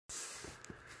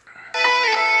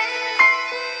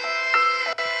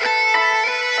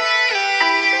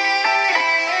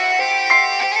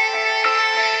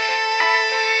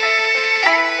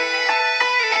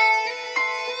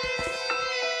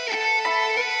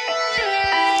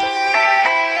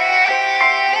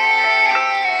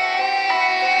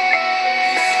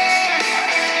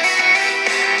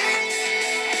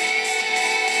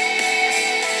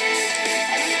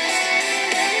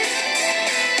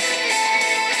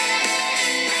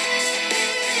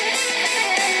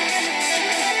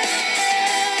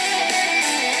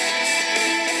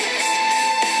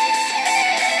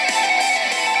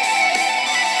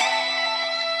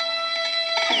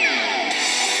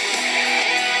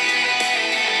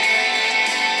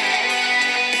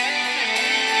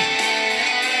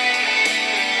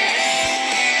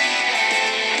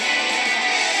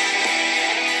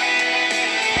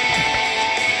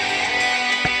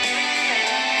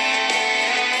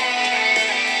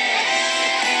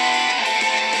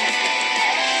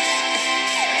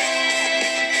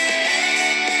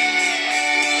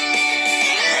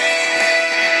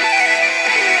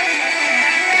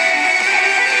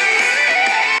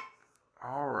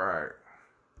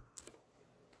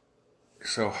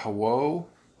So, hello,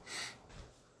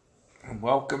 and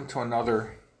welcome to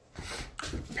another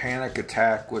Panic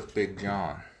Attack with Big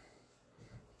John.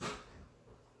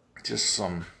 Just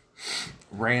some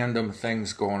random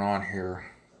things going on here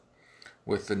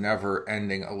with the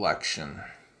never-ending election.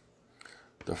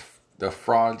 The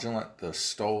fraudulent, the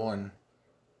stolen,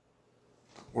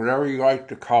 whatever you like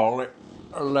to call it,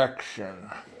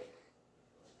 election.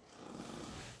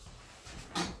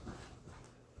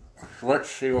 So let's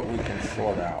see what we can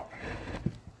sort out.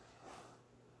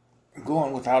 I'm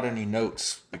going without any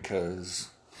notes because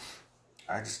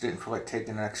I just didn't feel like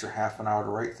taking an extra half an hour to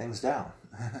write things down.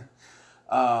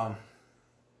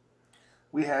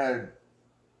 We had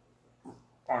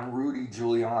on Rudy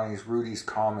Giuliani's Rudy's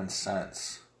Common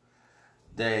Sense,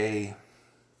 he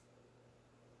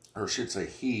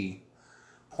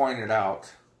pointed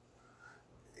out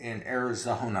in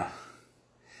Arizona,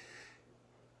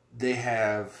 they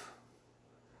have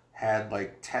had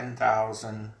like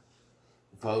 10,000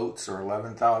 votes or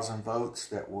 11,000 votes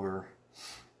that were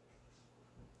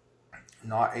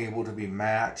not able to be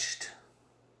matched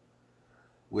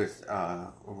with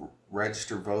a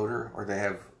registered voter, or they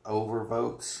have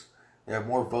overvotes. They have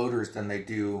more voters than they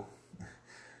do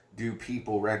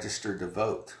people registered to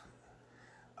vote.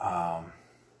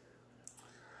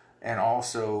 And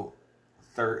also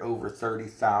over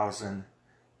 30,000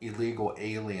 illegal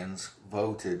aliens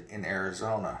voted in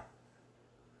Arizona.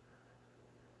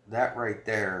 That right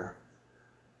there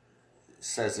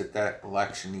says that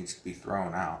election needs to be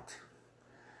thrown out.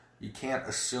 You can't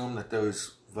assume that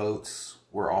those votes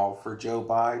were all for Joe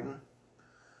Biden,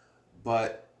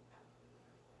 but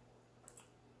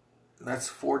that's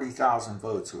 40,000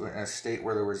 votes in a state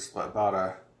where there was about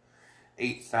a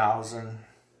 8,000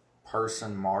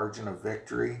 person margin of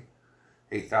victory,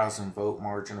 8,000 vote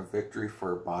margin of victory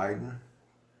for Biden.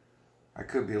 I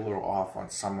could be a little off on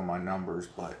some of my numbers,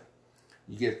 but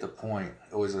you get the point.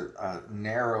 It was a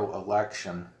narrow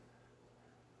election,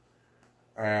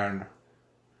 and it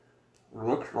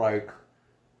looks like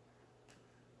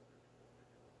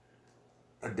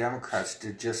the Democrats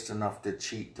did just enough to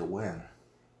cheat to win,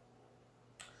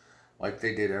 like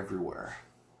they did everywhere.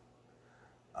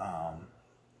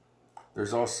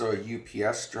 There's also a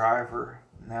UPS driver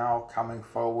now coming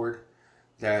forward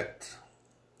that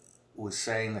was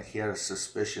saying that he had a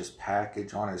suspicious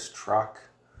package on his truck.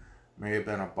 May have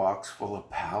been a box full of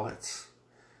pallets,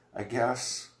 I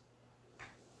guess.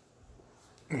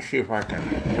 Let's see if I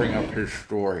can bring up his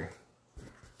story.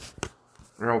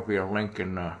 There'll be a link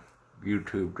in the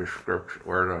YouTube description,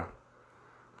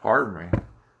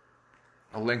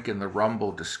 a link in the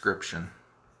Rumble description.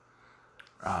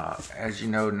 As you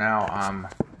know now,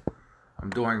 I'm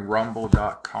doing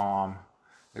rumble.com.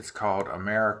 It's called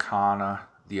Americana,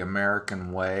 the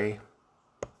American Way.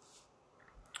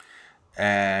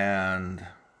 And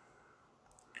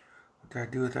what did I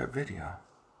do with that video?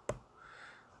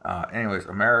 Anyways,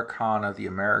 Americana, the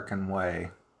American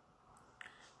Way.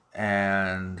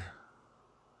 And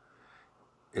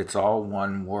it's all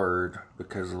one word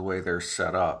because of the way they're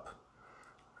set up.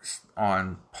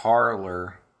 On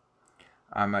Parler,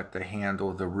 I'm at the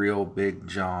handle The Real Big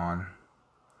John.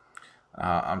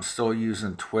 I'm still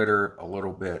using Twitter a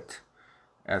little bit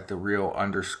at the real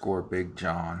 _ Big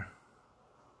John.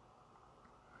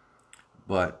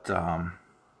 But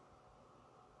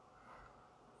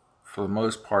for the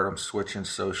most part, I'm switching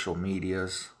social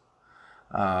medias.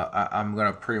 I'm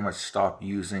going to pretty much stop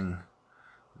using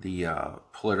the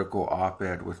political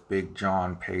op-ed with Big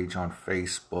John page on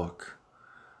Facebook.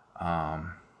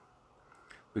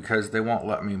 Because they won't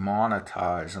let me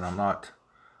monetize, and I'm not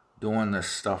doing this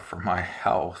stuff for my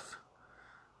health,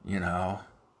 I've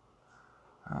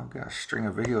got a string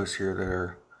of videos here that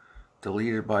are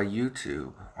deleted by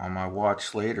YouTube on my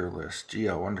watch later list. Gee,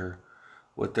 I wonder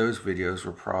what those videos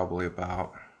were probably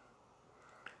about.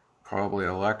 Probably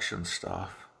election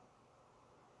stuff.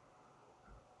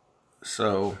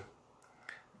 So,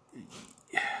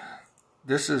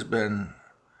 this has been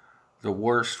the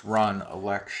worst run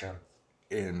election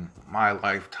in my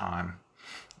lifetime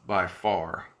by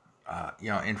far.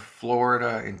 In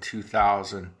Florida in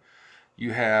 2000,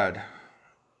 you had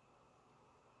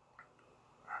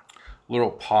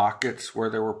little pockets where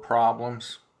there were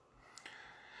problems,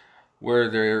 where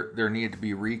there needed to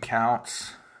be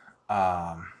recounts,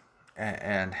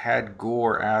 and had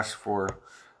Gore asked for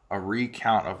a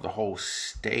recount of the whole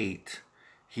state,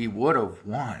 he would have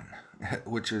won,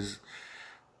 which is,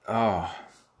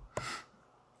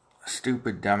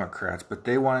 stupid Democrats. But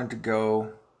they wanted to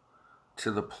go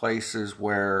to the places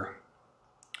where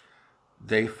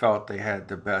they felt they had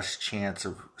the best chance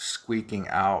of squeaking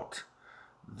out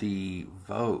the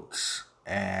votes.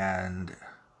 And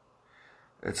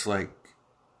it's like,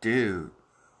 dude,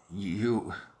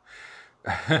 you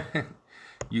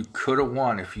you could have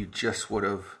won if you just would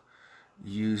have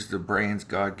used the brains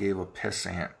God gave a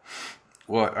pissant.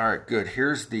 Well, alright, good.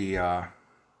 Here's the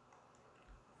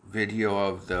video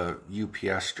of the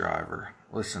UPS driver.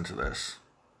 Listen to this.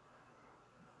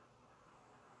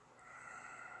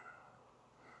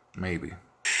 Maybe.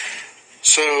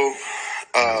 So,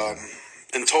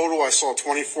 in total, I saw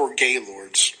 24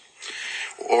 Gaylords,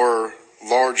 or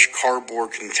large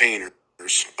cardboard containers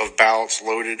of ballots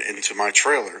loaded into my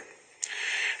trailer.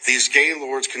 These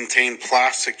Gaylords contain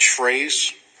plastic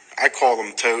trays, I call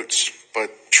them totes,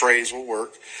 but trays will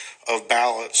work, of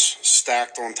ballots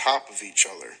stacked on top of each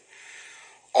other.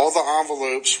 All the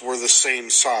envelopes were the same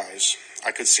size.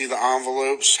 I could see the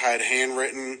envelopes had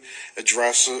handwritten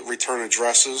addresses, return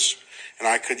addresses, and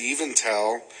I could even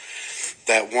tell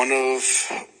that one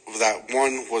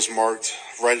was marked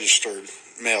registered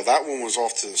mail. That one was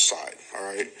off to the side, all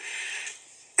right?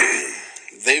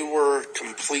 They were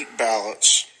complete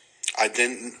ballots. I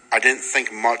didn't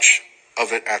think much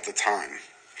of it at the time.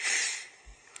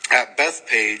 At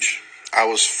Bethpage, I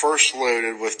was first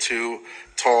loaded with 2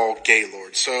 tall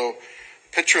Gaylords. So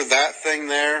picture that thing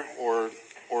there, or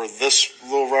this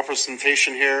little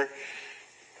representation here,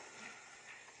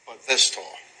 but this tall,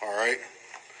 all right?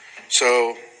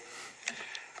 So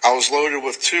I was loaded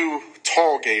with 2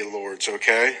 tall Gaylords,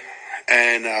 okay?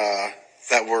 And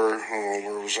that were,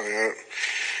 where was I at?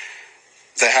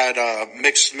 That had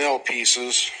mixed mail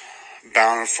pieces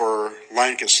bound for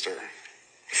Lancaster.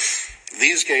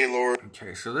 These Gaylords...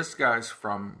 Okay, so this guy's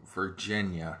from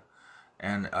Virginia.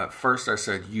 And at first I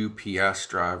said UPS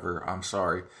driver. I'm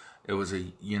sorry. It was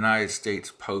a United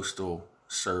States Postal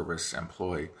Service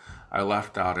employee. I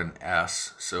left out an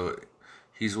S. So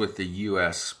he's with the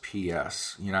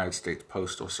USPS, United States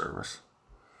Postal Service.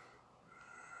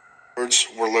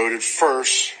 Were loaded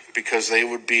first because they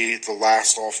would be the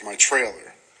last off my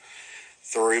trailer.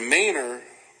 The remainder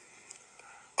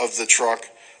of the truck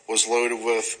was loaded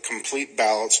with complete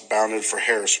ballots bounded for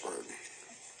Harrisburg.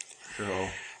 So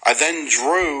I then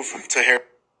drove to Harrisburg.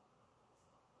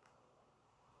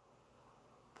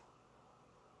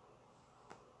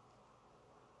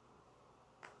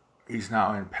 He's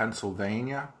now in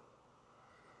Pennsylvania.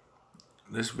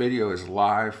 This video is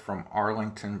live from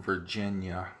Arlington,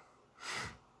 Virginia.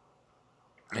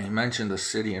 And he mentioned a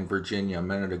city in Virginia a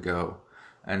minute ago.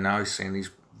 And now he's saying these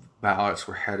ballots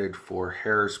were headed for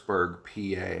Harrisburg,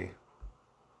 PA.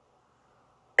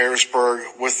 Harrisburg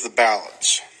with the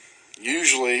ballots.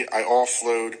 Usually I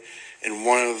offload in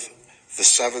one of the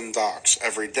 7 docks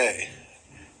every day,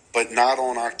 but not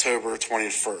on October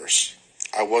 21st.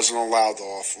 I wasn't allowed to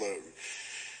offload.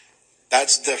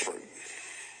 That's different.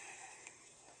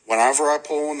 Whenever I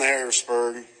pull into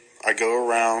Harrisburg, I go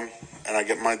around and I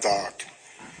get my dock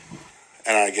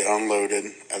and I get unloaded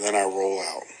and then I roll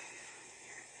out.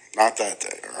 Not that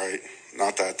day, all right?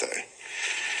 Not that day.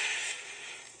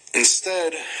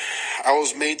 Instead, I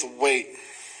was made to wait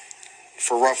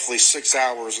for roughly 6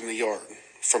 hours in the yard,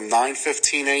 from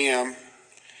 9:15 a.m.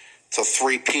 to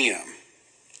 3 p.m.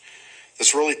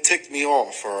 This really ticked me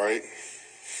off, all right?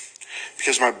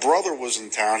 Because my brother was in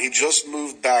town. He just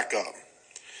moved back up.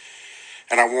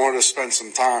 And I wanted to spend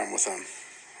some time with him.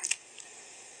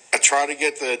 I tried to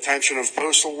get the attention of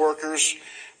postal workers,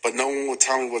 but no one would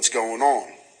tell me what's going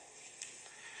on.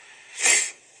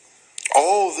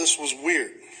 All of this was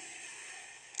weird.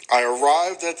 I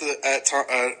arrived at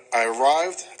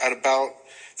about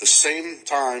the same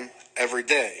time every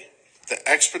day. The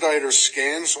expediter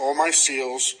scans all my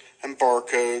seals and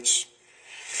barcodes,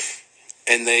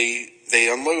 and they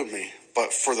unload me.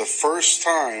 But for the first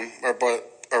time,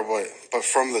 but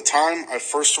from the time I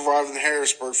first arrived in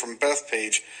Harrisburg from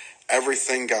Bethpage,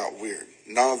 everything got weird.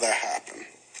 None of that happened.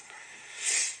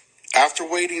 After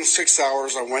waiting 6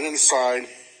 hours, I went inside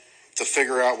to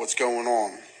figure out what's going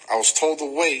on. I was told to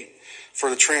wait for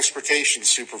the transportation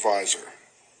supervisor.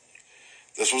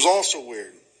 This was also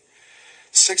weird.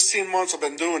 16 months I've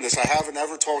been doing this. I haven't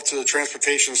ever talked to the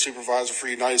transportation supervisor for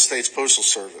United States Postal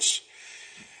Service.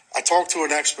 I talk to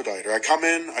an expediter. I come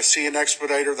in, I see an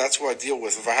expediter. That's who I deal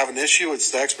with. If I have an issue,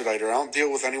 it's the expediter. I don't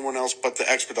deal with anyone else but the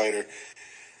expediter.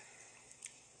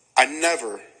 I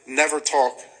never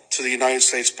talk to the United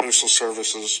States Postal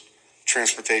Service's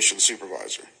transportation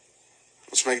supervisor.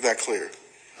 Let's make that clear.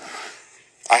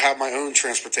 I have my own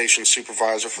transportation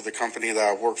supervisor for the company that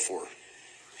I work for.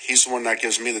 He's the one that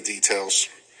gives me the details.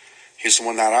 He's the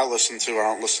one that I listen to. I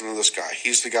don't listen to this guy.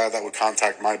 He's the guy that would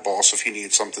contact my boss if he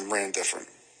needed something ran different.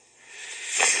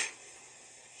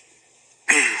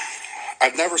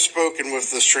 I've never spoken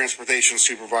with this transportation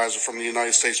supervisor from the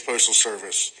United States Postal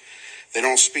Service. They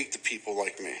don't speak to people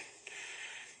like me.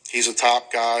 He's a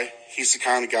top guy. He's the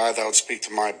kind of guy that would speak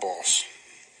to my boss,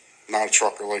 not a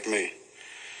trucker like me.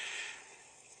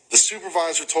 The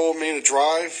supervisor told me to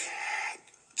drive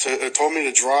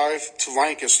to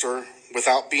Lancaster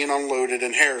without being unloaded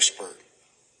in Harrisburg.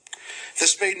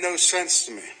 This made no sense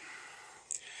to me.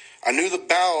 I knew the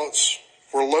ballots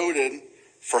were loaded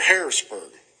for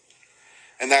Harrisburg,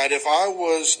 and that if I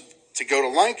was to go to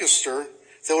Lancaster,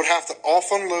 they would have to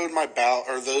off-unload my ballot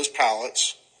or those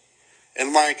pallets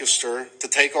in Lancaster to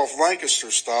take off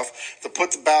Lancaster stuff, to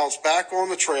put the ballots back on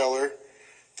the trailer,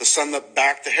 to send them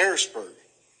back to Harrisburg.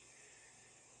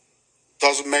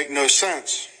 Doesn't make no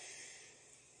sense.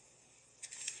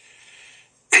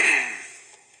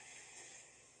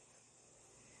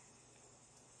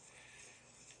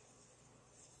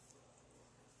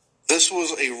 This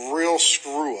was a real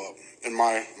screw up in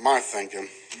my thinking.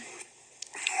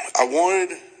 I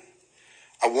wanted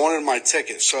my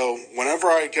ticket. So whenever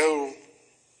I go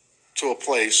to a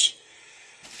place,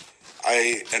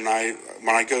 when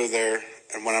I go there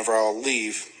and whenever I'll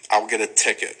leave, I'll get a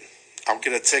ticket. I'll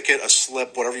get a ticket, a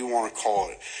slip, whatever you want to call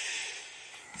it.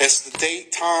 It's the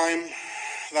date, time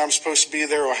that I'm supposed to be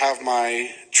there. It'll have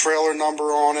my trailer number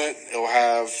on it. It'll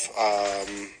have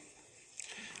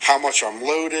how much I'm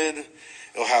loaded.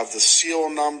 It'll have the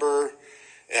seal number.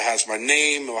 It has my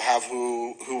name. It'll have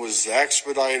who was the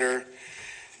expediter.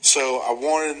 So I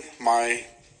wanted my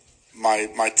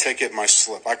ticket, my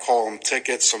slip. I call them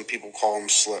tickets. Some people call them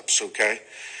slips, okay?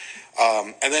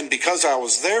 And then because I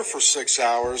was there for 6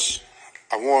 hours,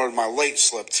 I wanted my late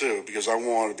slip too, because I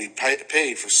wanted to be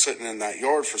paid for sitting in that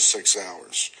yard for 6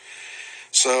 hours.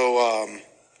 So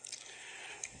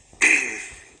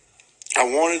I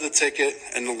wanted the ticket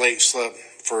and the late slip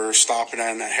for stopping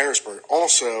in at Harrisburg.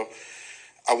 Also,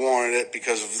 I wanted it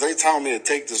because if they tell me to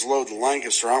take this load to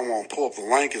Lancaster, I don't want to pull up the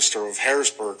Lancaster of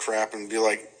Harrisburg crap and be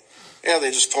like, yeah,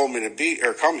 they just told me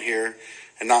to come here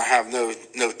and not have no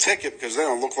ticket, because they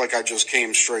don't look like I just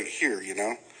came straight here, you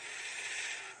know?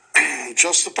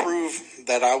 Just to prove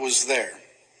that I was there.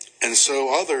 And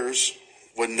so others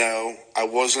would know I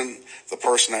wasn't the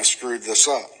person that screwed this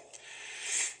up.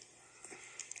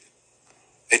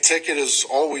 A ticket is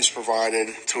always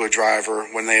provided to a driver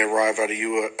when they arrive at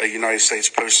a United States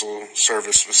Postal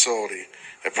Service facility.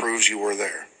 It proves you were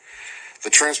there. The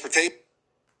transportation...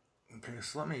 Okay,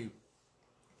 so let me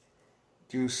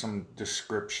do some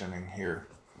description in here.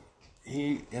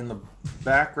 In the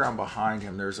background behind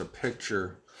him, there's a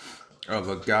picture of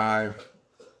a guy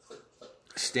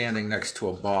standing next to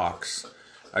a box,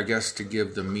 I guess to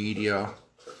give the media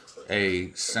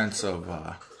a sense of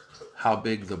how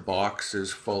big the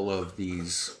boxes full of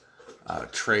these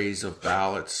trays of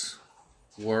ballots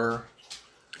were.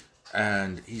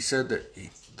 And he said that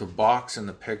the box in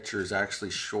the picture is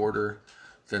actually shorter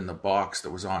than the box that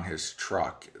was on his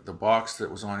truck. The box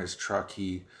that was on his truck,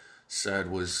 he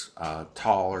said, was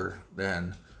taller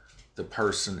than the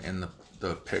person in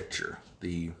the picture,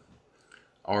 the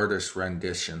artist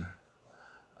rendition.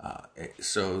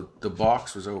 So the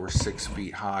box was over 6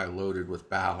 feet high, loaded with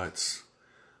ballots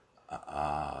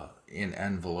in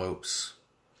envelopes.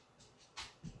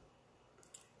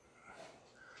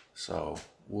 So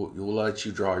we'll let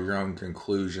you draw your own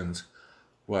conclusions.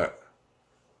 What,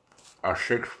 a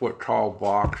 6 foot tall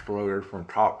box loaded from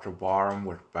top to bottom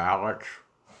with ballots?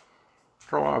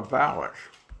 It's a lot of ballots.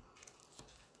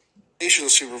 The station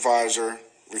supervisor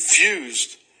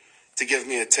refused to give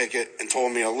me a ticket and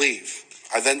told me to leave.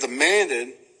 I then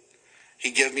demanded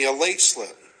he give me a late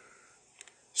slip,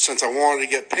 since I wanted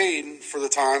to get paid for the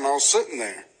time I was sitting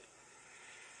there.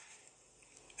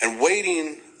 And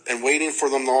waiting for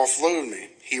them to offload me.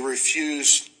 He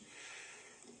refused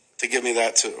to give me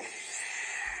that too.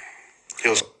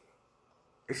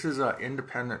 This is an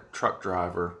independent truck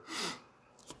driver.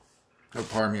 A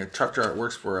truck driver that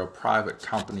works for a private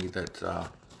company that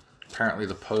apparently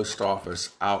the post office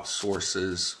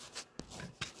outsources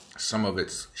some of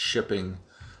its shipping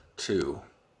to.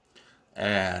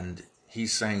 And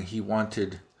he's saying he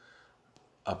wanted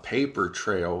a paper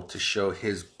trail to show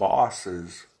his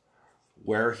bosses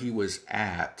where he was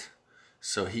at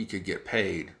so he could get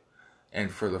paid.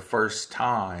 And for the first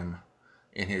time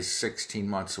in his 16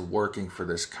 months of working for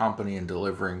this company and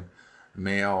delivering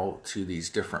mail to these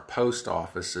different post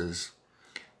offices,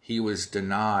 he was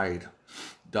denied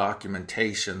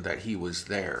documentation that he was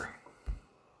there.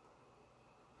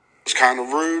 It was kind of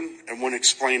rude and wouldn't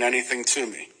explain anything to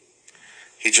me.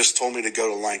 He just told me to go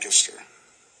to Lancaster.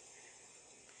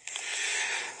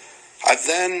 I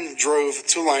then drove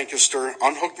to Lancaster,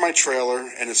 unhooked my trailer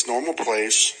in its normal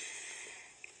place,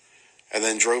 and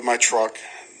then drove my truck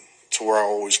to where I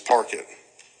always park it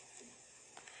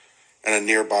in a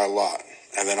nearby lot,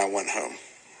 and then I went home.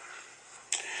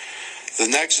 The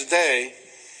next day,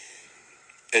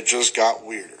 it just got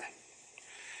weirder.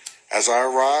 As I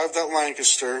arrived at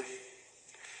Lancaster's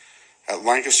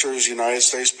United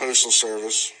States Postal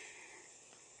Service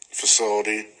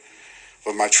facility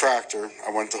with my tractor,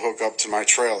 I went to hook up to my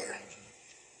trailer,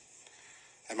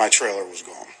 and my trailer was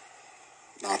gone.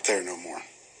 Not there no more.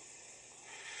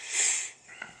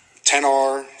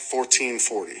 10R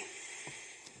 1440.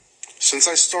 Since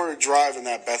I started driving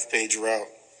that Bethpage route,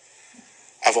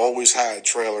 I've always had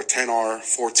trailer 10R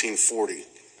 1440.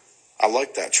 I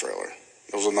like that trailer.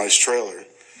 It was a nice trailer.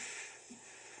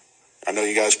 I know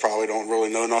you guys probably don't really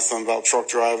know nothing about truck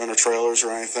driving or trailers or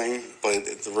anything, but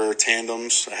the rear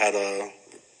tandems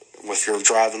with your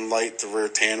driving light, the rear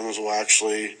tandems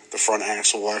the front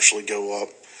axle will actually go up.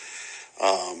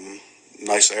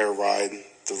 Nice air ride.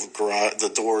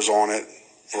 The doors on it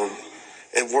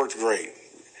worked great.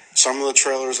 Some of the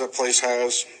trailers that place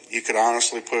has, you could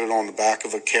honestly put it on the back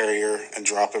of a carrier and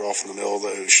drop it off in the middle of the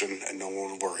ocean and no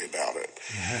one would worry about it.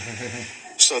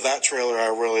 So that trailer I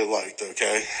really liked,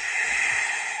 okay?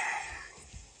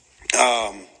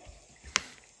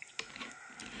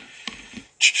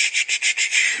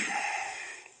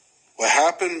 What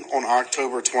happened on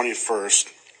October 21st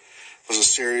was a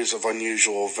series of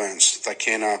unusual events that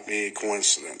cannot be a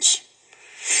coincidence.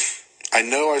 I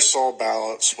know I saw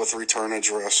ballots with return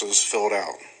addresses filled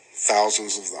out.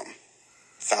 Thousands of them.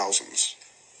 Thousands.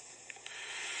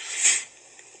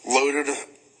 Loaded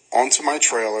onto my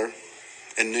trailer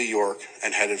in New York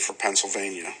and headed for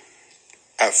Pennsylvania.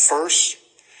 At first,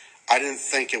 I didn't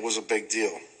think it was a big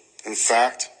deal. In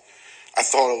fact, I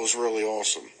thought it was really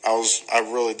awesome. I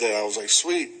really did. I was like,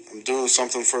 sweet, I'm doing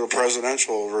something for the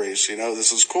presidential race.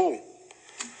 This is cool.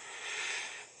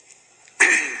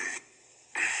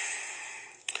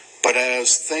 But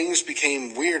as things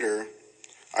became weirder,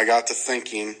 I got to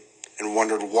thinking and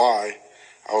wondered why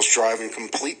I was driving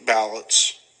complete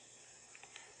ballots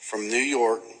from New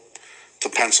York to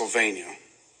Pennsylvania.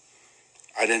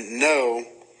 I didn't know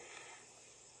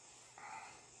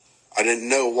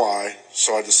why,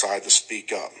 so I decided to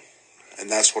speak up. And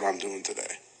that's what I'm doing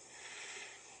today.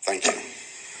 Thank you.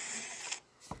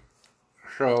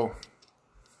 So,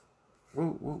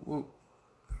 we're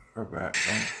back.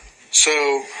 Right?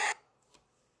 So,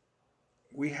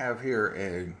 we have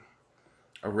here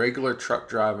a regular truck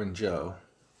driving Joe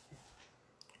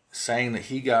saying that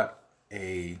he got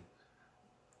a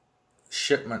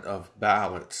shipment of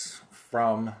ballots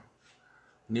from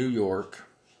New York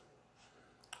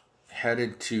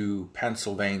headed to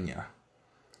Pennsylvania.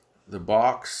 The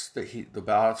box that the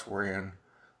ballots were in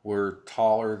were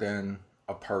taller than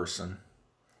a person,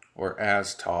 or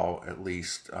as tall at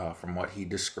least from what he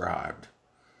described.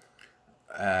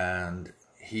 And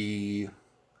he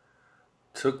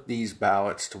took these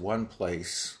ballots to one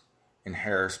place in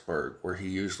Harrisburg where he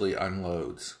usually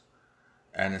unloads.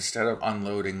 And instead of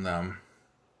unloading them,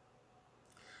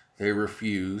 they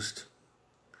refused.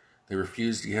 They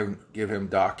refused to give him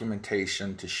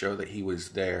documentation to show that he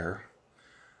was there.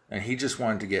 And he just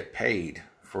wanted to get paid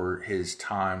for his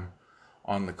time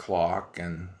on the clock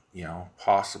and,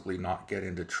 possibly not get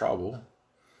into trouble,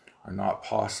 or not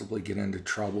possibly get into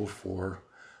trouble for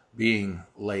being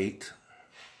late.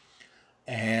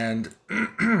 And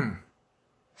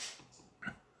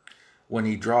when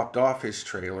he dropped off his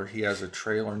trailer, he has a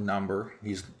trailer number.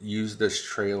 He's used this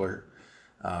trailer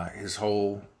his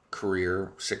whole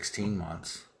career, 16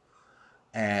 months.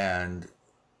 And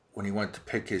when he went to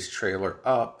pick his trailer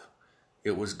up,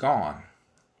 it was gone.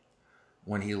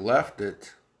 When he left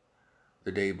it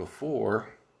the day before,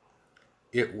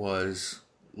 it was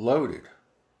loaded.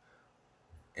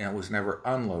 And it was never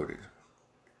unloaded,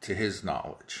 to his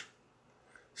knowledge.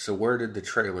 So where did the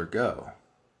trailer go?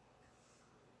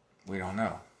 We don't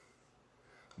know.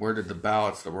 Where did the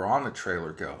ballots that were on the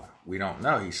trailer go? We don't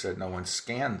know. He said no one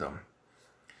scanned them.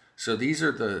 So these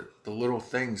are the little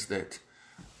things that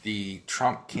the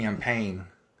Trump campaign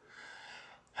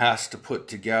has to put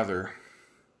together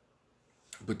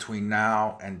between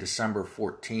now and December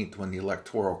 14th when the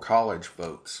Electoral College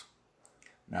votes.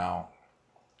 Now,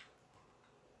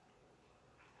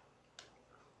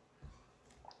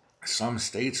 some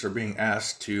states are being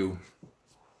asked to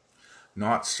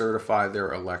not certify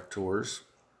their electors.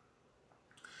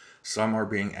 Some are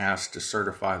being asked to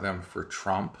certify them for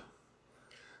Trump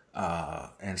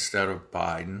instead of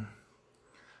Biden.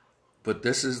 But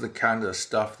this is the kind of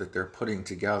stuff that they're putting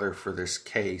together for this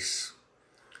case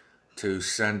to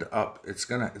send up. It's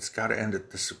got to end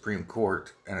at the Supreme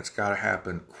Court, and it's got to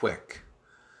happen quick.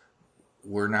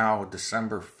 We're now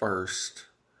December 1st,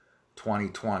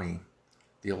 2020.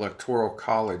 The Electoral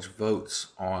College votes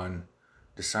on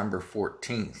December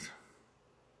 14th.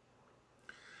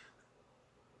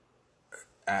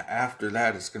 After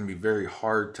that, it's going to be very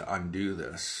hard to undo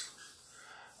this.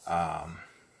 I'm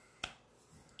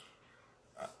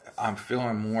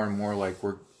feeling more and more like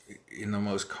we're in the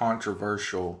most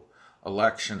controversial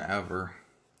election ever.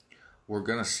 We're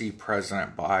going to see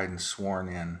President Biden sworn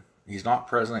in. He's not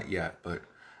president yet, but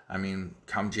I mean,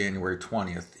 come January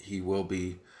 20th, he will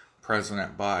be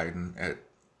President Biden at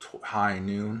high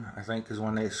noon, I think, is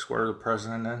when they swear the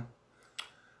president in.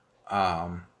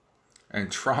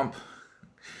 And Trump,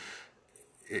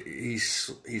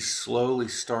 he's slowly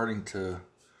starting to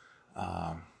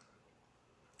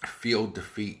feel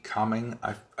defeat coming,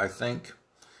 I think.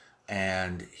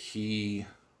 And he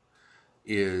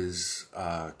is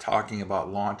talking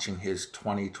about launching his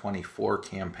 2024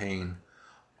 campaign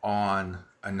on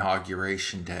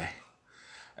Inauguration Day.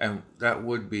 And that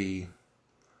would be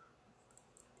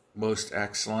most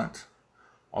excellent,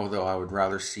 although I would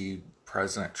rather see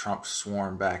President Trump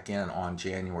sworn back in on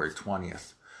January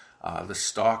 20th. The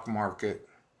stock market,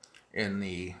 in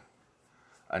the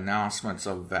announcements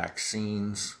of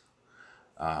vaccines,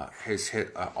 has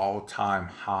hit an all-time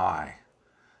high.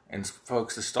 And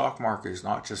folks, the stock market is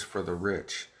not just for the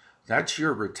rich. That's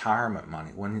your retirement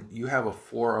money. When you have a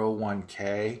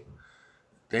 401k,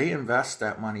 they invest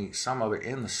that money, some of it,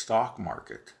 in the stock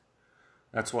market.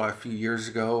 That's why a few years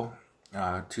ago,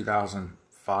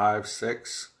 2005,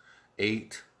 6,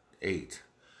 8,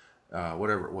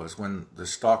 whatever it was, when the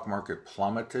stock market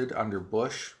plummeted under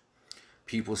Bush,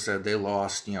 people said they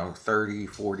lost, $30,000,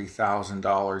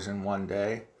 $40,000 in one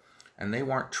day. And they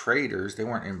weren't traders, they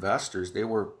weren't investors, they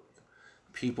were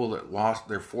people that lost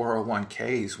their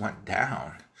 401ks, went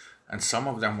down. And some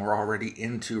of them were already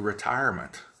into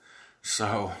retirement.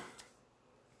 So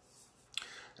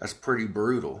that's pretty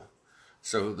brutal.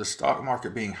 So the stock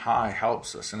market being high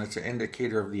helps us, and it's an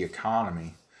indicator of the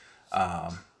economy.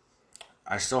 I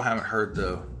still haven't heard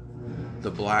the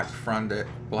Black Friday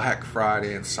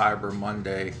and Cyber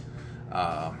Monday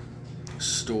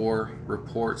store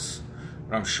reports,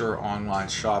 but I'm sure online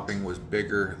shopping was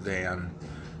bigger than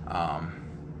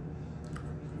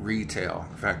retail.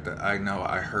 In fact, I know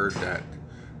I heard that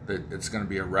it's going to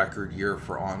be a record year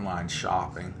for online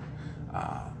shopping.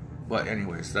 But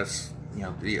anyways, that's,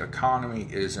 the economy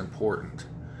is important.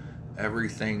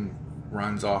 Everything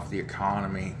runs off the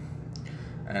economy.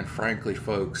 And frankly,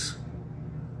 folks,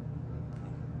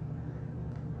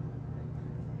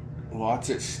 lots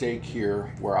at stake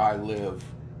here where I live,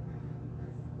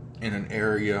 in an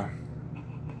area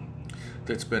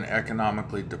that's been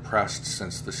economically depressed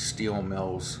since the steel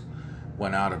mills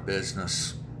went out of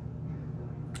business.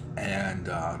 And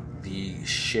the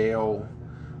shale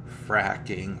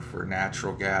fracking for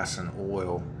natural gas and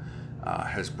oil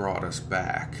has brought us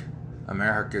back.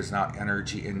 America is now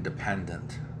energy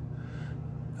independent.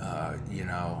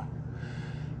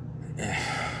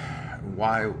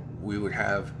 Why we would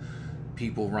have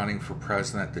people running for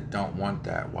president that don't want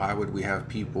that? Why would we have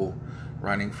people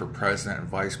running for president and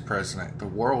vice president? The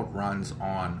world runs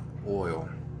on oil.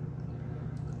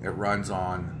 It runs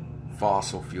on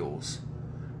fossil fuels.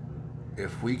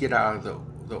 If we get out of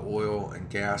the oil and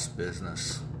gas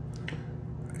business,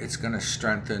 it's going to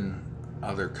strengthen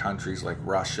other countries like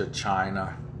Russia,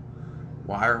 China.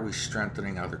 Why are we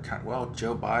strengthening other countries? Well,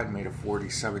 Joe Biden made a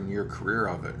 47-year career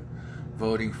of it,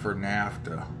 voting for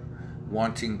NAFTA,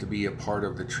 wanting to be a part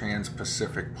of the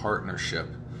Trans-Pacific Partnership,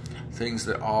 things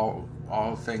that all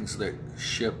things that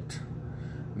shipped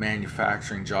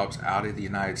manufacturing jobs out of the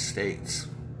United States.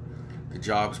 The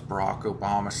jobs Barack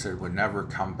Obama said would never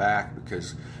come back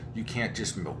because you can't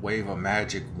just wave a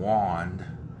magic wand,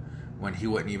 when he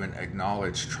wouldn't even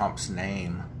acknowledge Trump's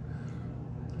name.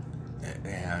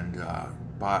 And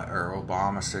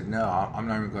Obama said, no, I'm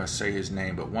not even going to say his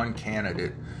name, but one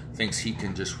candidate thinks he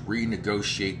can just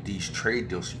renegotiate these trade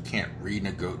deals. You can't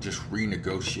just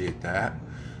renegotiate that.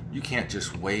 You can't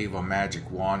just wave a magic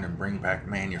wand and bring back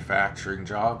manufacturing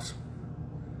jobs.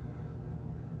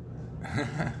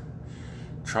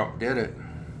 Trump did it.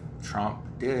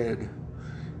 Trump did.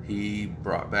 He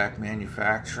brought back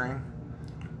manufacturing.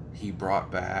 He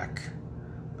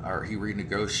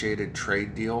renegotiated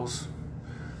trade deals.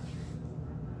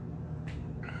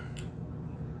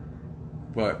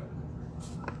 But,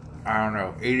 I don't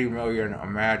know, 80 million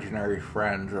imaginary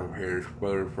friends of his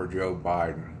voted for Joe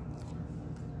Biden,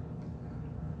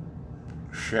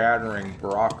 shattering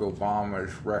Barack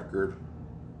Obama's record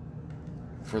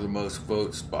for the most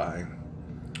votes by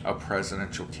a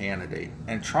presidential candidate.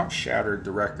 And Trump shattered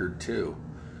the record too.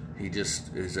 He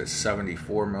just is at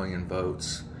 74 million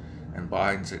votes, and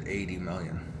Biden's at 80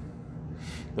 million.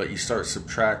 But you start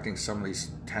subtracting some of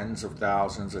these tens of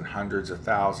thousands and hundreds of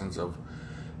thousands of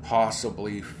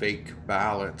possibly fake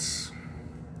ballots,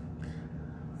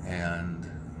 and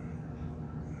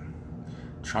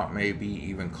Trump may be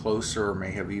even closer, or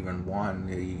may have even won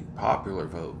the popular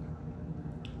vote.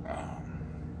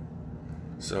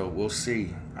 So we'll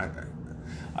see.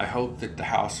 I hope that the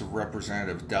House of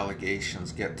Representatives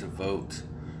delegations get to vote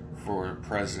for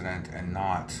president and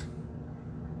not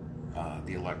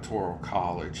the Electoral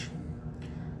College,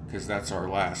 because that's our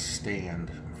last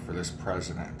stand for this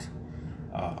president,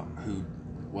 who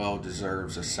well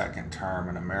deserves a second term,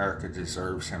 and America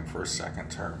deserves him for a second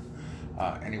term.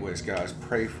 Anyways, guys,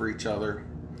 pray for each other.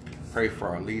 Pray for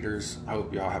our leaders. I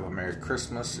hope y'all have a Merry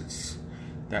Christmas. It's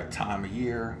that time of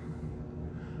year.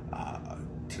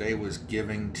 Today was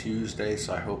Giving Tuesday,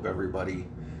 so I hope everybody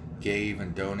gave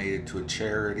and donated to a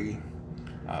charity.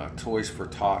 Toys for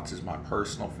Tots is my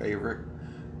personal favorite,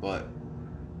 but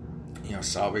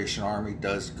Salvation Army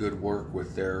does good work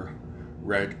with their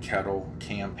Red Kettle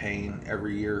campaign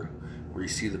every year, where you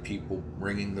see the people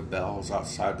ringing the bells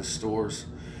outside the stores.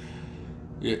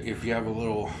 If you have a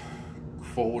little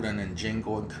folding and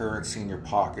jingling currency in your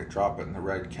pocket, drop it in the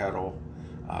Red Kettle.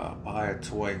 Buy a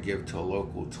toy and give to a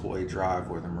local toy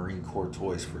drive, or the Marine Corps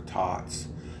Toys for Tots.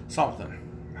 Something.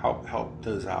 Help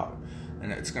those out.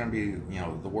 And it's going to be,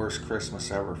 the worst Christmas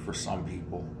ever for some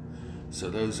people. So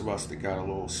those of us that got a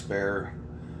little spare,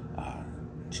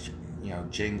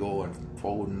 jingle and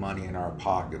folding money in our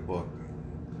pocketbook,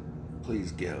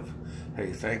 please give.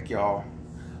 Hey, thank y'all.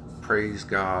 Praise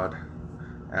God,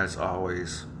 as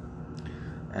always.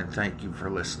 And thank you for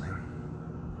listening.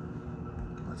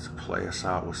 Let's play us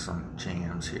out with some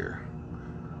jams here.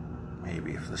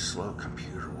 Maybe if the slow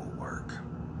computer will work.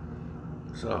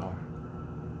 So,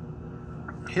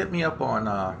 hit me up on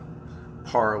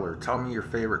Parler. Tell me your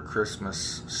favorite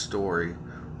Christmas story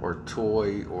or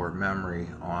toy or memory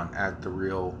on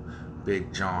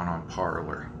 @TheRealBigJohn on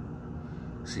Parler.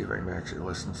 See if anybody actually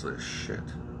listens to this shit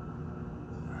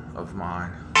of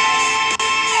mine.